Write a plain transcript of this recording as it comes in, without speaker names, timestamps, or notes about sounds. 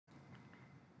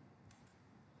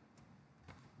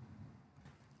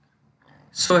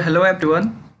So hello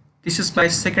everyone, this is my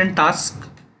second task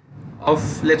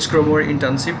of Let's Grow More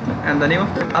internship, and the name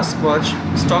of the task was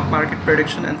Stock Market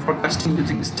Prediction and Forecasting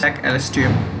using Stack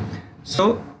LSTM.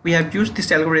 So we have used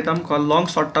this algorithm called long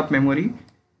short-term memory,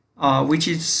 which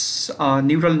is a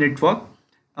neural network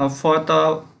for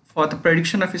the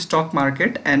prediction of a stock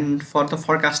market and for the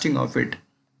forecasting of it.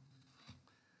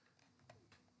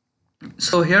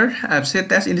 So here I've said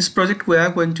that in this project we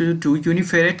are going to do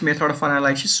univariate method of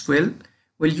analysis.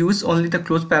 We'll use only the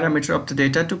closed parameter of the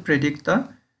data to predict the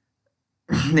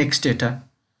next data.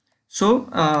 So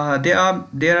there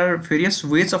are various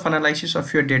ways of analysis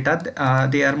of your data.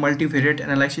 They are multivariate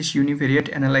analysis,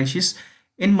 univariate analysis.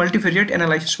 In multivariate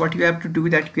analysis, what you have to do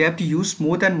that you have to use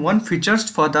more than one features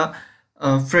for the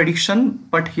prediction,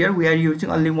 but here we are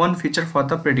using only one feature for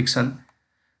the prediction.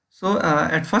 So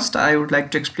at first I would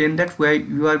like to explain that where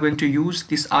you are going to use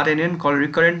this RNN called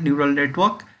recurrent neural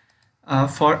network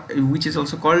for which is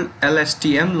also called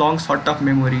LSTM, long short-term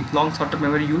memory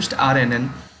used RNN.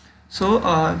 So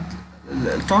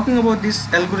talking about this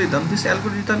algorithm is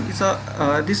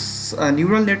a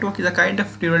neural network is a kind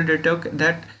of neural network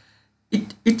that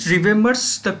it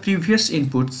remembers the previous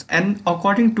inputs, and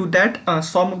according to that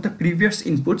sum of the previous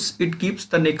inputs it gives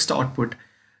the next output.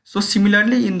 So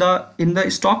similarly in the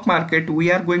stock market we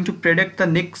are going to predict the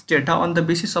next data on the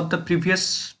basis of the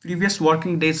previous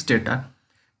working days data.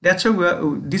 That's why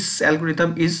this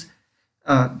algorithm is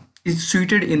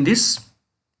suited in this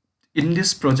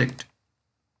project.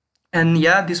 And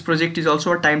yeah, this project is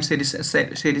also a time series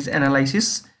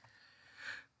analysis,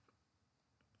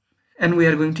 and we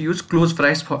are going to use close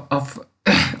price of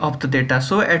the data.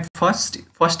 So at first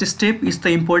step is the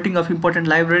importing of important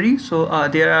library. So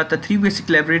there are the three basic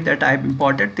libraries that I have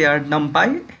imported. They are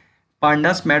NumPy,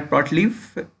 Pandas,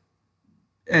 Matplotlib,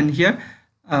 and here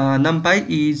NumPy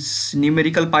is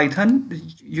numerical Python.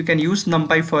 You can use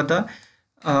NumPy for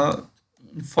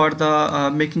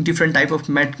the making different type of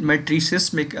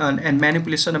matrices, and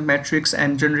manipulation of matrix,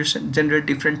 and generate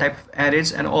different type of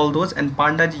arrays and all those. And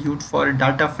Pandas is used for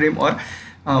data frame, or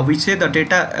we say the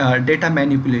data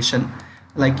manipulation.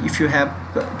 Like if you have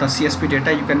the CSV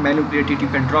data, you can manipulate it, you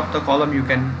can drop the column, you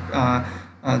can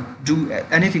do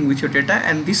anything with your data.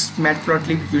 And this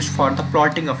Matplotlib is used for the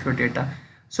plotting of your data.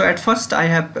 So at first I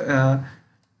have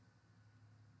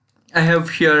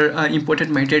here imported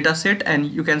my data set, and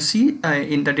you can see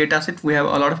in the data set we have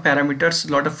a lot of parameters,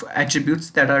 a lot of attributes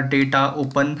that are data,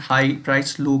 open, high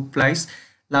price, low price,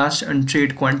 last and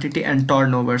trade quantity, and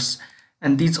turnovers.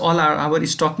 And these all are our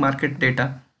stock market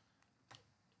data,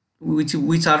 which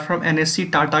are from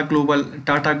NSE Tata Global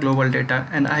data.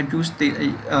 And I've used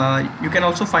the you can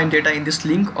also find data in this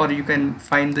link, or you can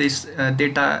find this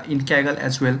data in Kaggle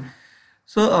as well.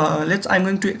 So I'm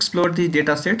going to explore the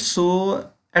data set.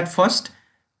 So at first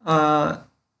I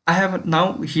have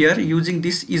now here using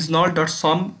this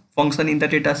isNull.sum function in the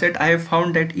data set. I have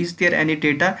found that is there any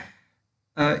data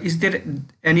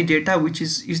which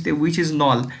is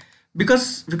null,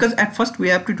 because at first we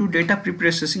have to do data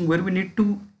pre-processing, where we need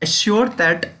to assure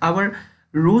that our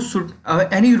rows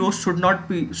any rows should not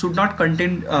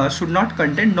contain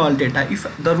null data. If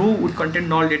the row would contain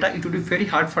null data, it would be very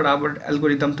hard for our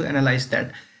algorithm to analyze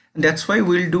that. And that's why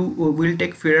we'll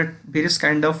take various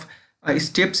kind of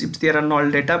steps if there are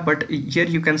null data. But here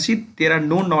you can see there are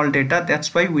no null data.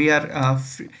 That's why we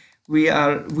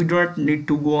do not need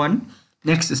to go on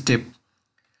next step.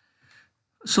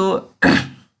 So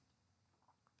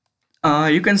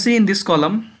you can see in this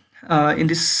column, in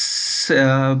this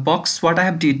box, what I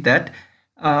have did that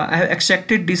I have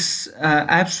extracted this.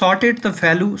 I have sorted the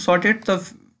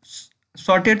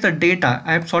data.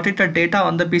 I have sorted the data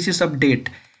on the basis of date.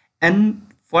 And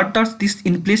what does this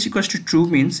in place equals to true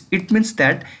means? It means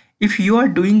that if you are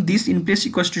doing this in place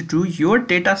equals to true, your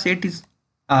data set is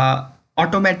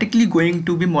automatically going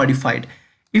to be modified.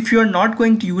 If you are not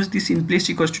going to use this in place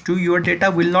equals to true, your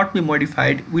data will not be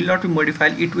modified.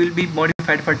 It will be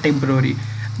modified for temporary.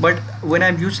 But when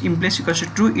I'm used in place equals to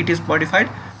true, it is modified.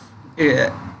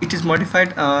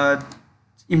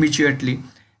 Immediately.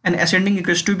 And ascending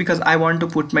equals to, because I want to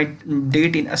put my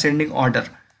date in ascending order.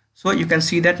 So you can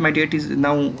see that my date is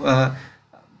now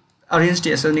arranged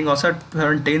ascending order: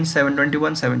 2010,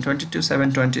 721, 722,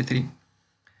 723.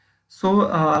 So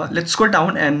let's go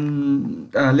down and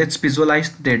let's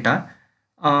visualize the data.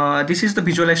 This is the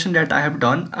visualization that I have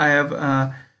done. I have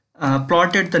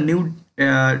plotted the new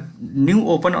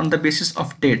open on the basis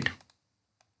of date,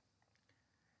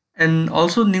 and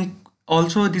also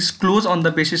this close on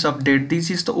the basis of date. This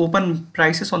is the open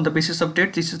prices on the basis of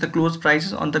date. This is the close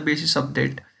prices on the basis of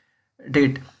date.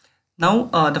 Now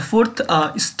the fourth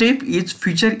step is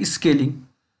feature scaling.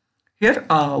 Here,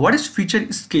 what is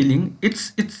feature scaling?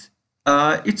 It's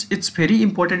very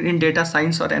important in data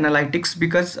science or analytics,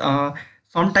 because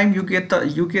sometimes you get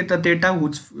the data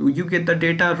which you get the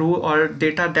data row or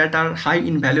data that are high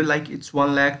in value, like it's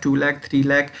 1 lakh, 2 lakh, 3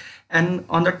 lakh, and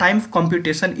on the time of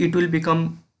computation it will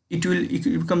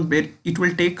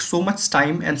take so much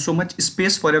time and so much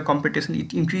space for your computation.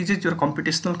 It increases your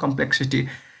computational complexity.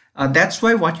 That's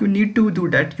why what you need to do,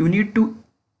 that you need to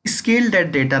scale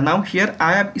that data. Now here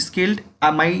I have scaled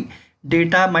my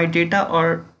data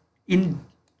or in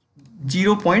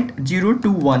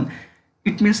 0.021.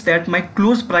 It means that my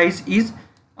close price is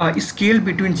scaled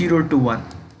between 0 to 1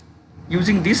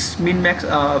 using this min max.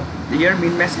 Here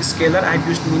min max scaler, I have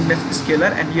used min max scaler,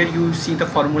 and here you see the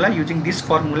formula. Using this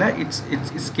formula, its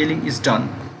scaling is done.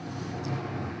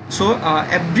 So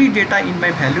every data in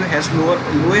my value has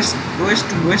lowest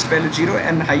to lowest value 0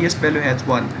 and highest value has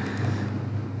 1.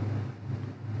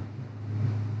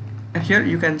 And here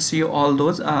you can see all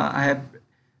those. I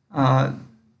have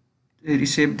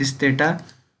received this data,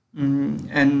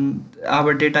 and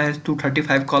our data has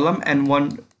 235 column and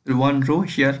one row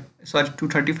here. Sorry,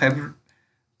 235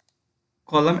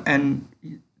 column and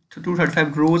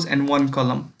 235 rows and one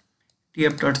column.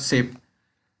 tf.shape.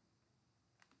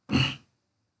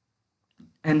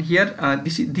 And here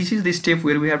this is the step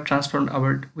where we have transferred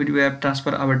our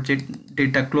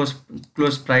data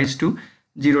close price to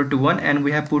 0 to 1, and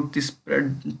we have put this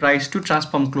price to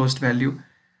transform closed value.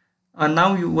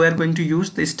 Now we are going to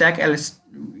use the stack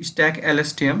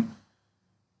LSTM,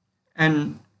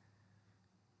 and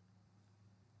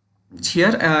here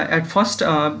at first,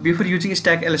 before using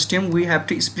stack LSTM, we have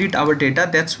to split our data.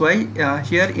 That's why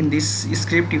here in this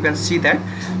script you can see that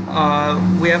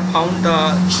we have found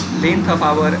the length of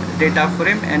our data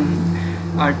frame, and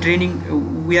training,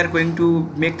 we are going to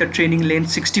make the training length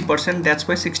 60%. That's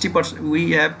why 60%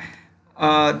 we have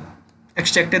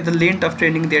extracted the length of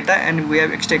training data, and we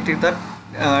have extracted the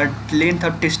length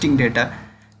of testing data,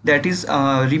 that is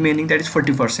remaining, that is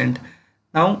 40%.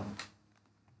 Now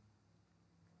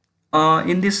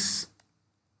in this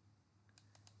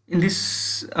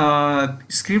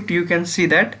script you can see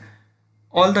that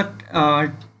all the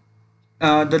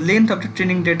length of the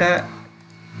training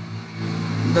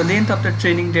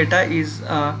data is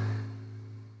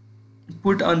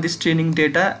put on this training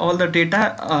data. All the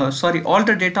data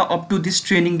up to this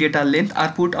training data length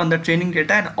are put on the training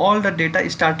data, and all the data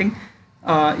is starting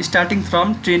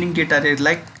from training data,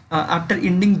 like after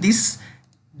ending this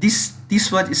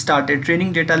was started,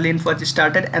 training data length was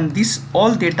started, and this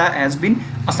all data has been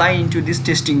assigned into this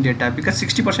testing data, because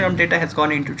 60% of data has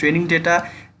gone into training data.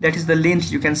 That is the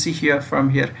length you can see here from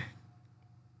here,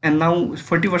 and now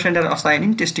 40% are assigned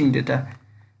in testing data.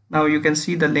 Now you can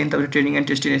see the length of the training and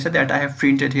testing data that I have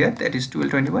printed here, that is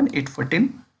 1221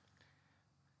 814.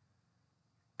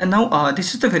 And now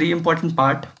this is the very important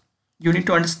part. You need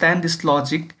to understand this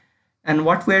logic, and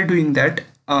what we are doing, that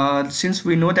since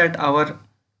we know that our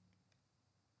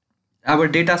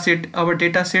data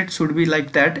set should be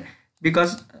like that,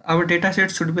 because our data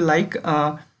set should be like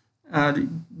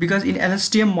because in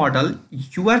LSTM model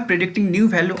you are predicting new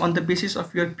value on the basis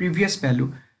of your previous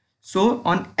value. So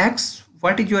on X,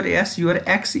 what is your S? Your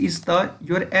X is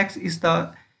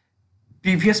the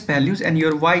previous values, and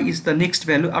your Y is the next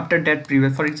value after that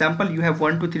previous. For example, you have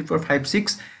 1 2 3 4 5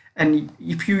 6, and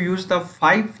if you use the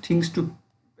 5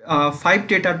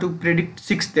 data to predict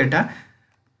 6 data,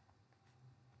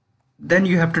 then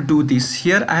you have to do this.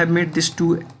 Here I have made this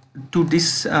two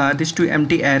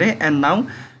empty array, and now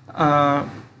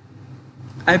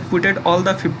I put it all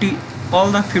the 50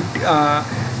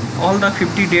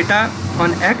 data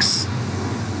on X.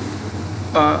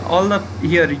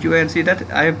 Here you can see that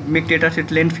I have make data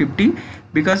set length 50,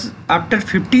 because after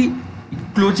 50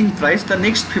 closing price, the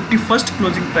next 51st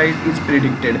closing price is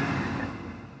predicted.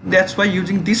 That's why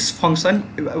using this function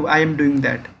I am doing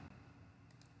that.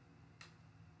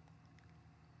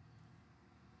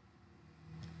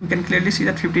 You can clearly see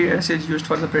that 50 data set is used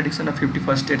for the prediction of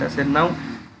 51st data set. Now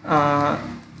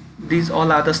these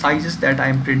all are the sizes that I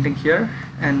am printing here,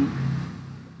 and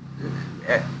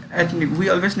we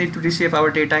always need to receive our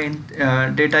data in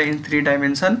 3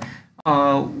 dimension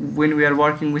when we are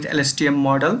working with LSTM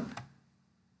model.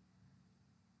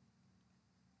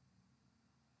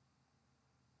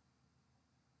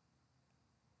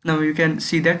 Now you can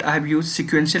see that I have used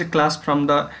sequential class from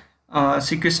the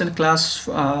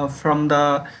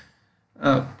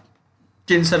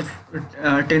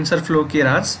TensorFlow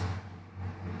Keras,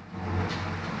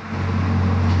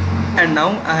 and now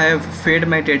I have fed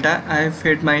my data. I have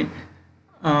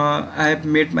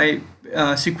made my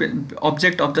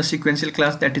object of the sequential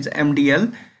class, that is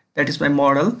MDL, that is my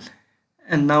model,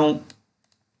 And now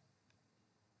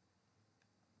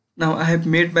I have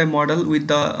made my model with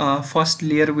the first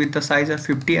layer with the size of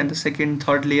 50 and the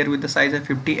third layer with the size of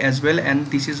 50 as well, and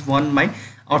this is my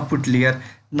output layer.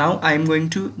 Now I am going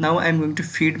to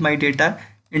feed my data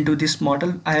into this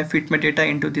model. I have feed my data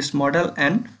into this model,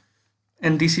 and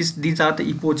these are the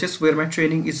epochs where my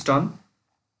training is done.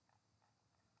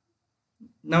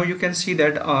 Now you can see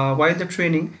that while the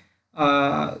training,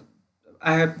 I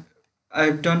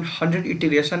have done 100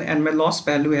 iteration and my loss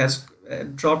value has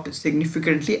dropped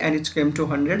significantly, and it came to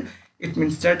 100. It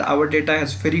means that our data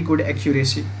has very good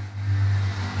accuracy.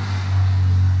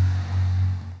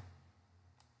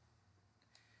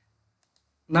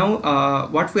 Now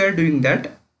what we are doing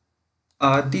that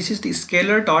this is the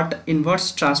scalar dot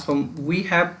inverse transform. We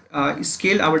have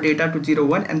scaled our data to 0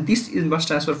 1, and this inverse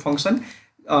transfer function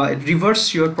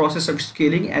reverse your process of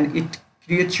scaling, and it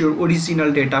creates your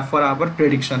original data for our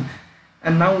prediction.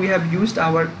 And now we have used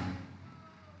our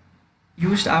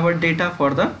data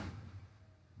for the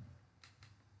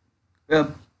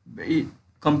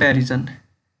comparison.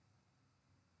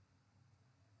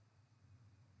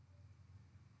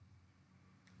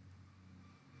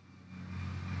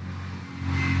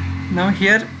 Now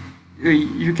here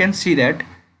you can see that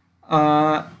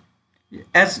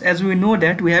as we know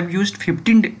that we have used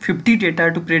 50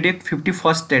 data to predict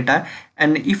 51st data,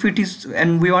 and if it is,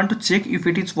 and we want to check if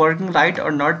it is working right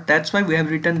or not. That's why we have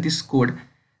written this code.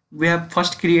 We have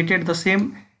first created the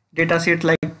same data set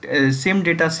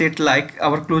like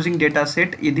our closing data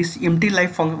set. This empty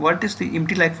life function, what is the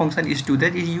empty life function is to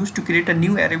that it is used to create a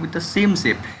new array with the same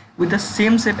shape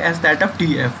as that of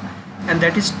df, and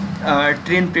that is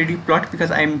train predict plot,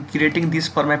 because I am creating this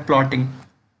for my plotting.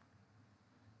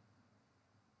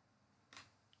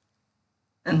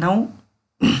 And now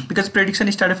because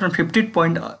prediction started from 50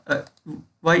 point,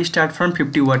 why start from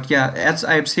 50 what? Yeah, as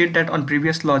I have said that on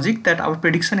previous logic, that our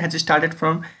prediction has started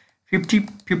from 50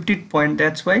 point.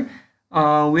 That's why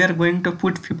we are going to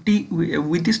put 50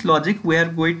 with this logic. We are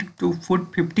going to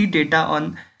put 50 data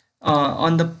on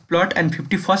the plot, and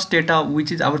 51st data,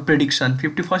 which is our prediction.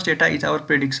 51st data is our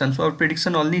prediction, so our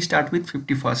prediction only start with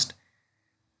 51st.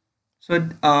 So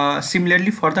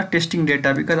similarly for the testing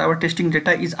data, because our testing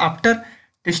data is after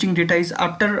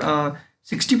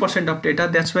 60% of data,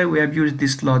 that's why we have used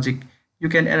this logic. You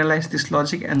can analyze this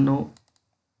logic and know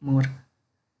more.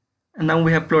 And now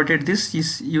we have plotted this.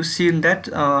 You see in that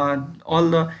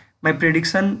my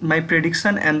prediction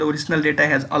and the original data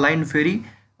has aligned very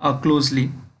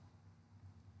closely.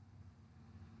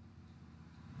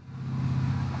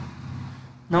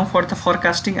 Now for the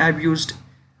forecasting, I've used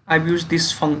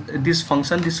this function. This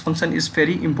function is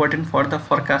very important for the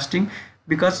forecasting,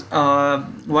 because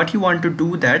what you want to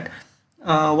do that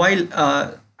while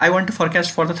I want to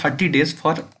forecast for the 30 days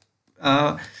for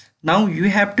now you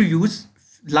have to use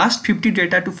last 50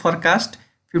 data to forecast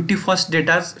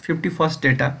 51st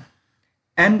data,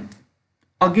 and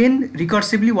again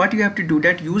recursively what you have to do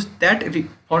that use that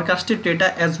forecasted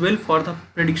data as well for the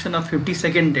prediction of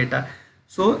 52nd data.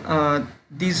 So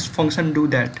these function do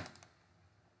that.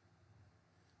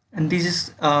 And this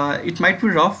is it might be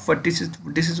rough, but this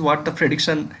is what the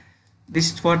prediction,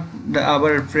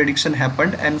 our prediction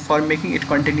happened. And for making it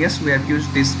continuous, we have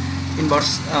used this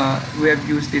inverse,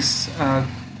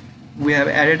 we have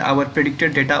added our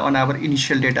predicted data on our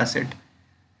initial data set.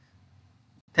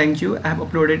 Thank you. I have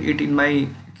uploaded it in my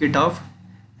GitHub,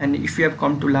 and if you have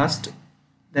come to last,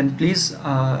 then please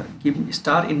give me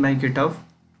star in my GitHub.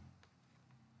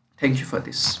 Thank you for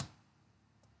this.